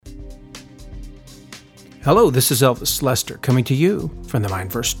Hello, this is Elvis Lester coming to you from the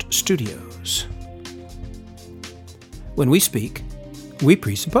Mindverse Studios. When we speak, we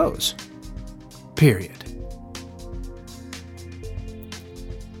presuppose. Period.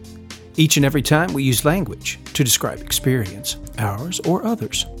 Each and every time we use language to describe experience, ours or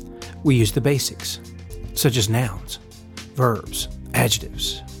others, we use the basics, such as nouns, verbs,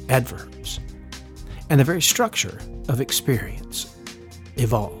 adjectives, adverbs, and the very structure of experience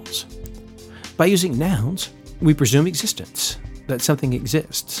evolves. By using nouns, we presume existence, that something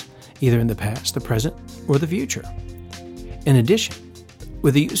exists, either in the past, the present, or the future. In addition,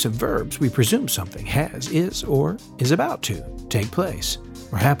 with the use of verbs, we presume something has, is, or is about to take place,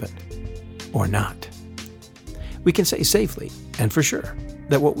 or happen, or not. We can say safely and for sure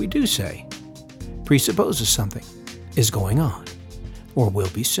that what we do say presupposes something is going on, or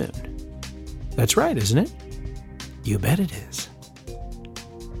will be soon. That's right, isn't it? You bet it is.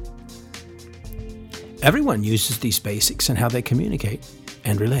 Everyone uses these basics in how they communicate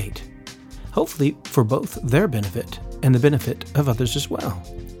and relate, hopefully for both their benefit and the benefit of others as well.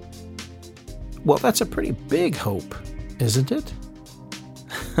 Well, that's a pretty big hope, isn't it?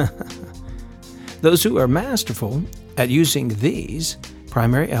 Those who are masterful at using these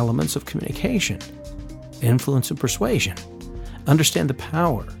primary elements of communication, influence and persuasion, understand the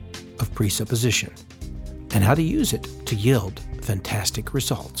power of presupposition and how to use it to yield fantastic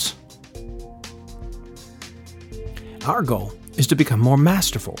results. Our goal is to become more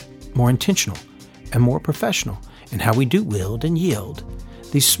masterful, more intentional, and more professional in how we do wield and yield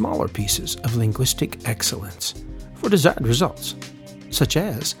these smaller pieces of linguistic excellence for desired results, such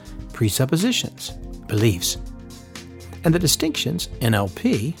as presuppositions, beliefs, and the distinctions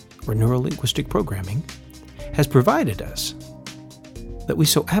NLP, or Neuro-Linguistic Programming, has provided us that we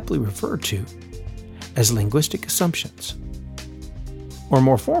so aptly refer to as linguistic assumptions, or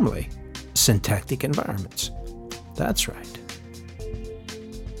more formally, syntactic environments. That's right.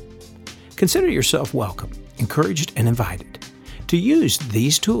 Consider yourself welcome, encouraged, and invited to use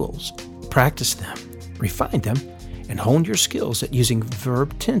these tools, practice them, refine them, and hone your skills at using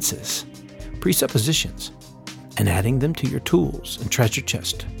verb tenses, presuppositions, and adding them to your tools and treasure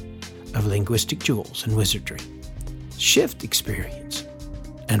chest of linguistic jewels and wizardry. Shift experience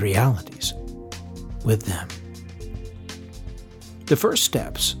and realities with them. The first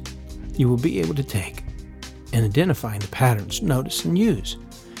steps you will be able to take in identifying the patterns, notice, and use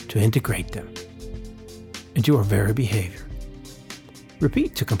to integrate them into your very behavior.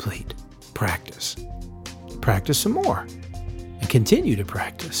 Repeat to complete. Practice. Practice some more. And continue to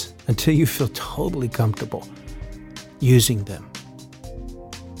practice until you feel totally comfortable using them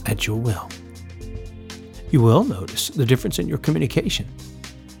at your will. You will notice the difference in your communication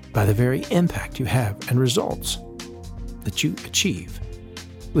by the very impact you have and results that you achieve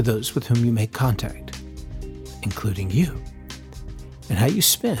with those with whom you make contact, including you, and how you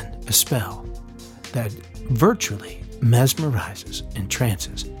spin a spell that virtually mesmerizes,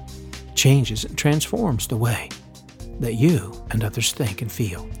 entrances, changes, and transforms the way that you and others think and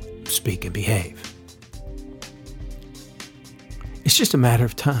feel, speak, and behave. It's just a matter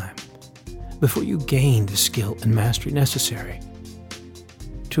of time before you gain the skill and mastery necessary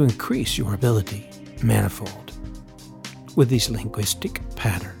to increase your ability manifold with these linguistic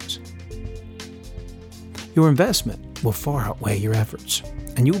patterns. Your investment will far outweigh your efforts,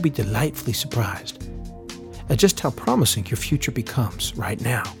 and you will be delightfully surprised at just how promising your future becomes right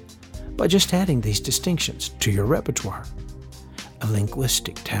now by just adding these distinctions to your repertoire of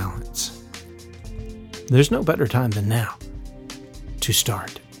linguistic talents. There's no better time than now to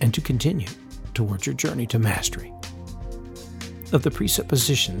start and to continue towards your journey to mastery of the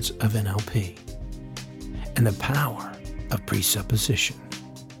presuppositions of NLP and the power of presupposition.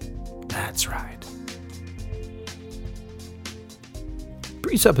 That's right.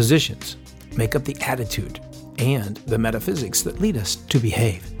 Presuppositions make up the attitude and the metaphysics that lead us to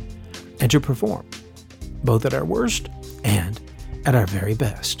behave and to perform, both at our worst and at our very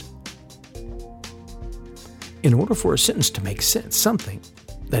best. In order for a sentence to make sense, something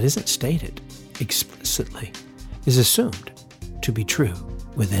that isn't stated explicitly is assumed to be true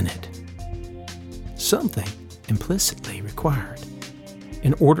within it. Something implicitly required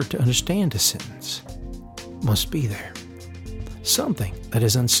in order to understand a sentence must be there. Something that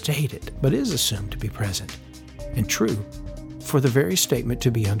is unstated but is assumed to be present and true for the very statement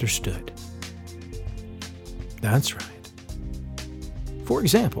to be understood. That's right. For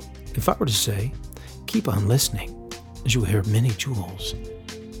example, if I were to say, keep on listening, as you will hear many jewels,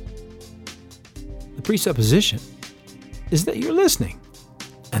 the presupposition is that you're listening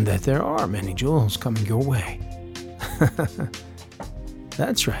and that there are many jewels coming your way.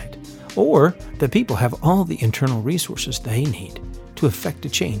 That's right. or that people have all the internal resources they need to effect a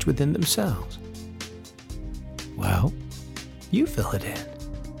change within themselves. Well, you fill it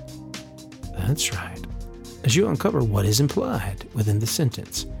in. That's right. As you uncover what is implied within the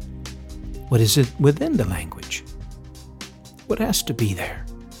sentence, what is it within the language? What has to be there?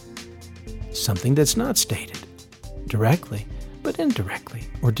 Something that's not stated directly, but indirectly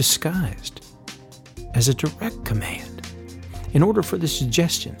or disguised as a direct command in order for the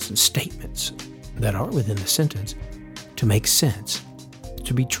suggestions and statements that are within the sentence to make sense,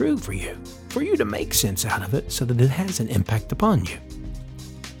 to be true for you to make sense out of it so that it has an impact upon you.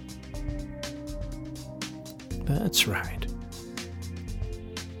 That's right.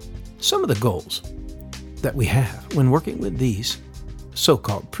 Some of the goals that we have when working with these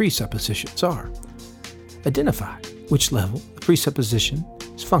so-called presuppositions are: identify which level the presupposition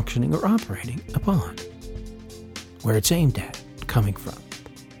is functioning or operating upon, where it's aimed at, coming from,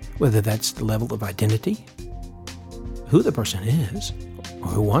 whether that's the level of identity, who the person is or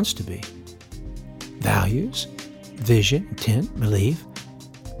who wants to be, values, vision, intent, belief,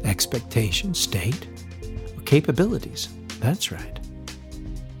 expectation, state, or capabilities. That's right.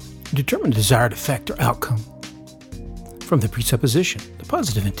 Determine the desired effect or outcome from the presupposition, the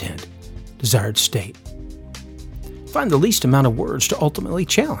positive intent, desired state. Find the least amount of words to ultimately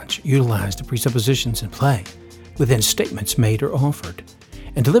challenge, utilize the presuppositions in play within statements made or offered,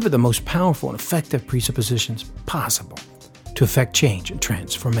 and deliver the most powerful and effective presuppositions possible to effect change and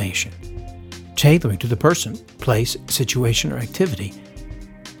transformation, tailoring to the person, place, situation, or activity,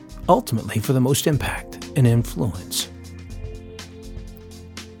 ultimately for the most impact and influence.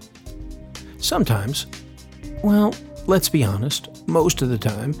 Sometimes, well, let's be honest, most of the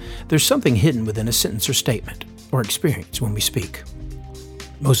time, there's something hidden within a sentence or statement or experience when we speak.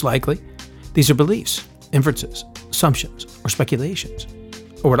 Most likely, these are beliefs, inferences, assumptions, or speculations,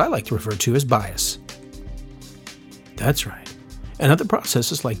 or what I like to refer to as bias. That's right. And other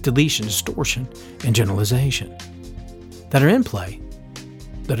processes like deletion, distortion, and generalization that are in play,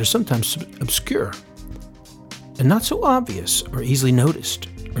 that are sometimes obscure and not so obvious or easily noticed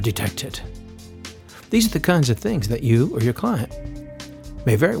or detected. These are the kinds of things that you or your client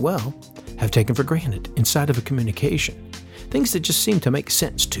may very well have taken for granted inside of a communication, things that just seem to make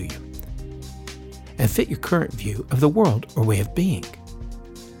sense to you and fit your current view of the world or way of being.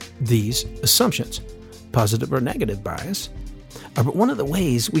 These assumptions, positive or negative bias, are but one of the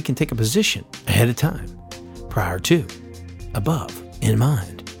ways we can take a position ahead of time, prior to, above, in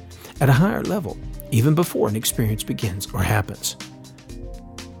mind, at a higher level, even before an experience begins or happens.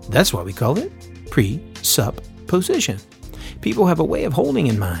 That's why we call it presupposition. People have a way of holding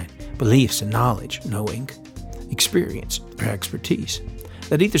in mind beliefs and knowledge, knowing, experience, or expertise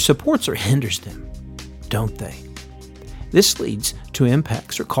that either supports or hinders them, don't they? This leads to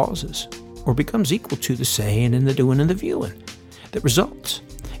impacts or causes, or becomes equal to the saying and the doing and the viewing that results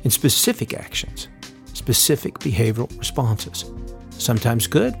in specific actions, specific behavioral responses, sometimes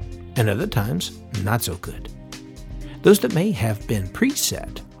good and other times not so good. Those that may have been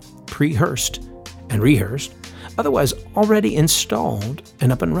preset, rehearsed, and rehearsed, otherwise already installed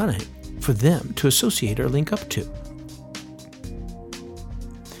and up and running for them to associate or link up to.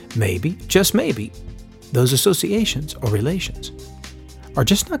 Maybe, just maybe, those associations or relations are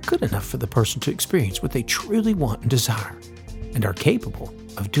just not good enough for the person to experience what they truly want and desire and are capable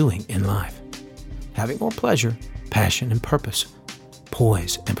of doing in life. Having more pleasure, passion, and purpose,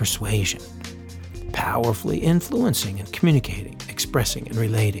 poise and persuasion, powerfully influencing and communicating, expressing and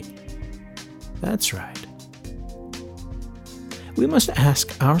relating. That's right. We must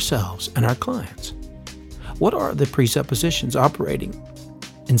ask ourselves and our clients, what are the presuppositions operating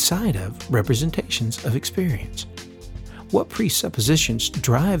inside of representations of experience? What presuppositions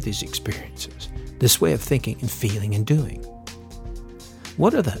drive these experiences, this way of thinking and feeling and doing?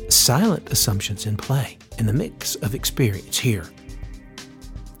 What are the silent assumptions in play in the mix of experience here?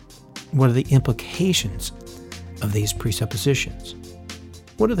 What are the implications of these presuppositions?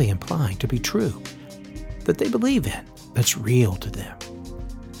 What are they implying to be true, that they believe in, that's real to them?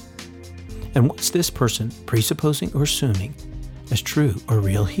 And what's this person presupposing or assuming as true or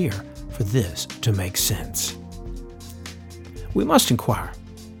real here for this to make sense? We must inquire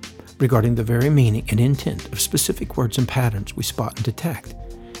regarding the very meaning and intent of specific words and patterns we spot and detect,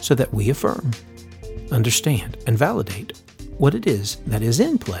 so that we affirm, understand, and validate what it is that is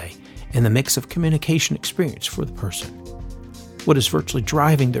in play in the mix of communication experience for the person. What is virtually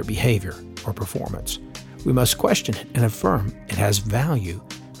driving their behavior or performance? We must question it and affirm it has value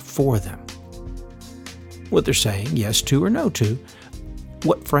for them. What they're saying yes to or no to,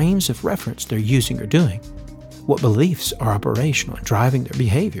 what frames of reference they're using or doing, what beliefs are operational and driving their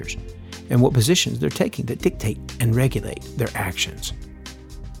behaviors, and what positions they're taking that dictate and regulate their actions.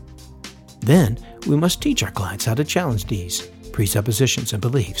 Then, we must teach our clients how to challenge these presuppositions and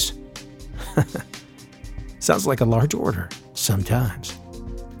beliefs. Sounds like a large order, sometimes.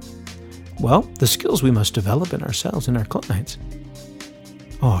 Well, the skills we must develop in ourselves and our clients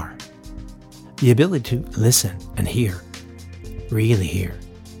are the ability to listen and hear, really hear,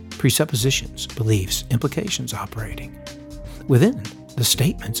 presuppositions, beliefs, implications operating within the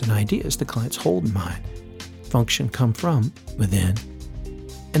statements and ideas the clients hold in mind, function come from within,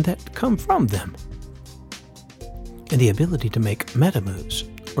 and that come from them. And the ability to make meta moves,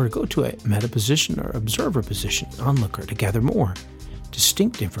 or to go to a meta position or observer position, onlooker, to gather more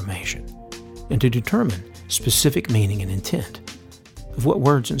distinct information and to determine specific meaning and intent of what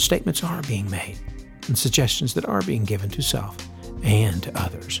words and statements are being made and suggestions that are being given to self and to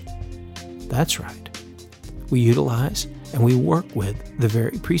others. That's right. We utilize and we work with the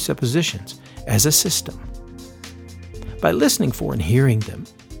very presuppositions as a system. By listening for and hearing them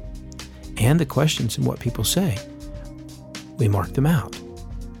and the questions and what people say, we mark them out.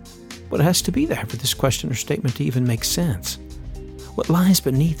 What has to be there for this question or statement to even make sense? What lies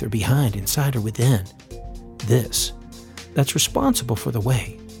beneath or behind, inside or within this that's responsible for the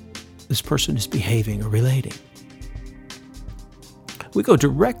way this person is behaving or relating? We go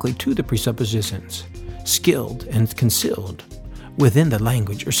directly to the presuppositions, skilled and concealed within the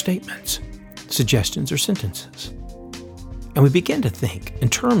language or statements, suggestions or sentences. And we begin to think in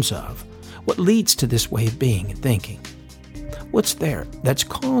terms of what leads to this way of being and thinking. What's there that's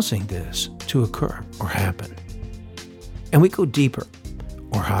causing this to occur or happen? And we go deeper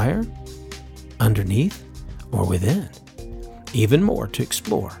or higher, underneath or within, even more to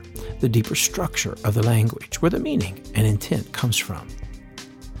explore the deeper structure of the language where the meaning and intent comes from.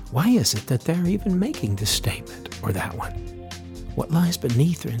 Why is it that they're even making this statement or that one? What lies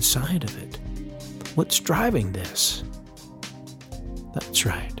beneath or inside of it? What's driving this? That's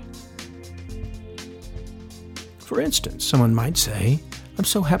right. For instance, someone might say, "I'm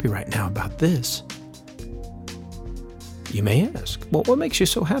so happy right now about this." You may ask, "Well, what makes you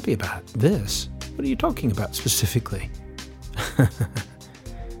so happy about this? What are you talking about specifically?"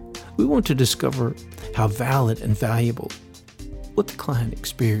 We want to discover how valid and valuable what the client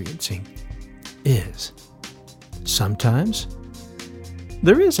experiencing is. Sometimes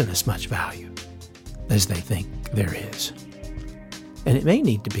there isn't as much value as they think there is, and it may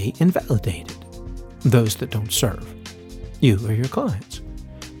need to be invalidated. Those that don't serve you or your clients,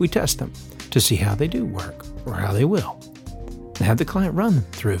 we test them to see how they do work or how they will, and have the client run them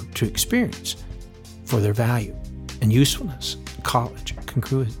through to experience for their value and usefulness, college,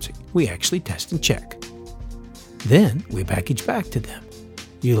 congruency. We actually test and check. Then we package back to them,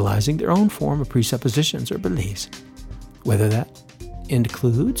 utilizing their own form of presuppositions or beliefs, whether that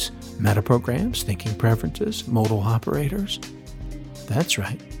includes metaprograms, thinking preferences, modal operators, that's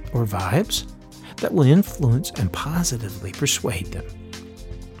right, or vibes that will influence and positively persuade them.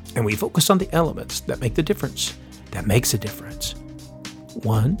 And we focus on the elements that make the difference, that makes a difference.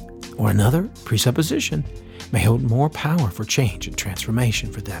 One or another presupposition may hold more power for change and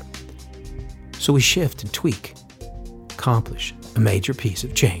transformation for them. So we shift and tweak, accomplish a major piece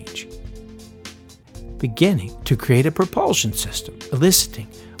of change, beginning to create a propulsion system, eliciting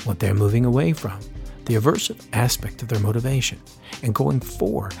what they're moving away from, the aversive aspect of their motivation, and going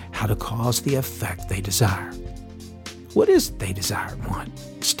for how to cause the effect they desire. What is it they desire and want?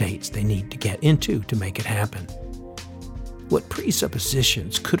 States they need to get into to make it happen. What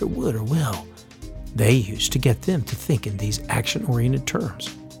presuppositions could or would or will they use to get them to think in these action-oriented terms,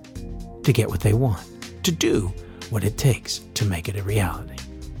 to get what they want, to do what it takes to make it a reality.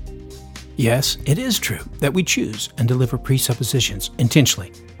 Yes, it is true that we choose and deliver presuppositions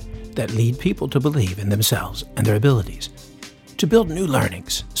intentionally that lead people to believe in themselves and their abilities, to build new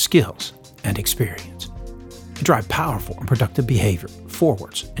learnings, skills, and experience, to drive powerful and productive behavior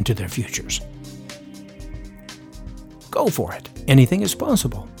forwards into their futures. Go for it. Anything is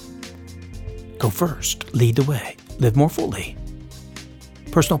possible. Go first. Lead the way. Live more fully.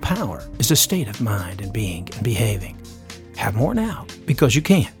 Personal power is a state of mind and being and behaving. Have more now because you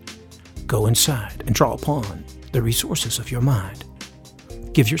can. Go inside and draw upon the resources of your mind.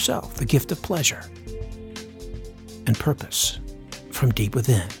 Give yourself the gift of pleasure and purpose from deep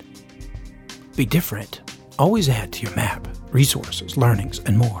within. Be different. Always add to your map, resources, learnings,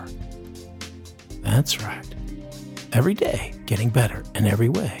 and more. That's right. Every day, getting better in every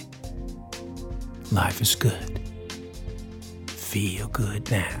way. Life is good. Feel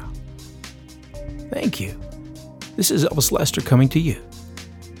good now. Thank you. This is Elvis Lester coming to you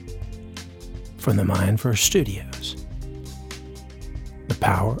from the Mind First Studios, the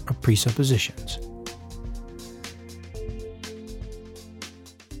power of presuppositions.